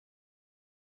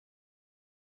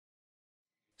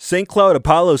St. Cloud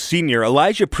Apollo Senior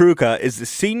Elijah Pruka is the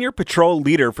senior patrol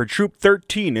leader for Troop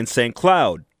 13 in St.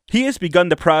 Cloud. He has begun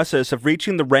the process of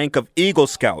reaching the rank of Eagle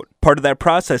Scout. Part of that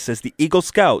process is the Eagle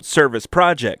Scout Service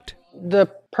Project. The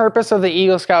purpose of the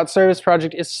Eagle Scout Service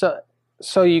Project is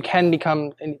so you can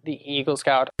become the Eagle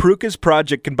Scout. Pruka's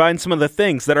project combines some of the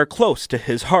things that are close to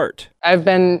his heart. I've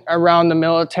been around the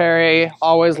military,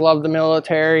 always loved the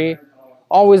military,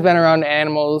 always been around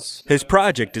animals. His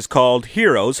project is called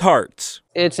Heroes' Hearts.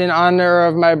 It's in honor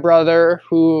of my brother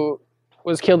who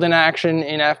was killed in action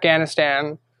in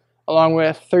Afghanistan, along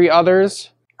with 3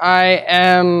 others. I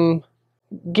am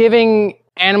giving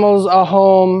animals a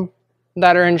home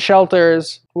that are in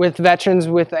shelters with veterans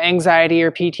with anxiety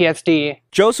or PTSD.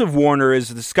 Joseph Warner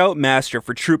is the Scout Master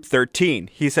for Troop 13.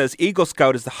 He says Eagle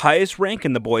Scout is the highest rank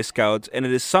in the Boy Scouts, and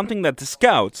it is something that the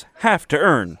Scouts have to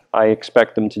earn. I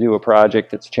expect them to do a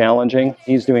project that's challenging.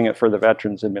 He's doing it for the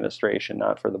Veterans Administration,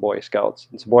 not for the Boy Scouts.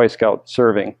 It's a Boy Scout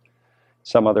serving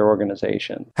some other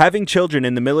organization. Having children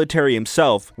in the military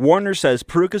himself, Warner says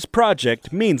Pruka's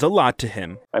project means a lot to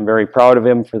him. I'm very proud of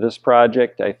him for this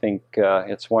project. I think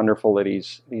it's wonderful that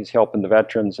he's helping the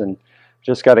veterans, and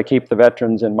just got to keep the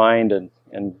veterans in mind and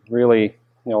really,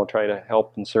 try to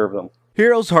help and serve them.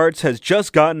 Heroes' Hearts has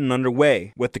just gotten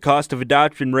underway. With the cost of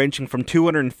adoption ranging from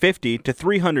 $250 to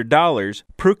 $300,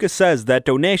 Pruka says that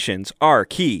donations are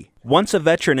key. Once a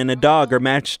veteran and a dog are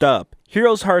matched up,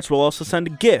 Heroes' Hearts will also send a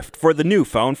gift for the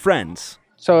newfound friends.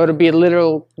 So it'll be a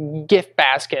literal gift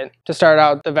basket to start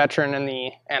out the veteran and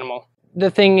the animal. The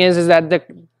thing is that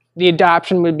the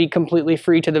adoption would be completely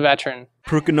free to the veteran.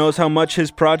 Pruka knows how much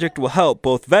his project will help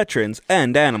both veterans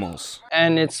and animals.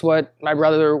 And it's what my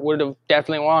brother would have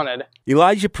definitely wanted.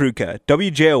 Elijah Pruka,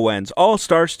 WJON's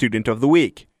All-Star Student of the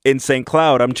Week. In St.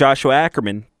 Cloud, I'm Joshua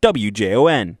Ackerman,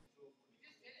 WJON.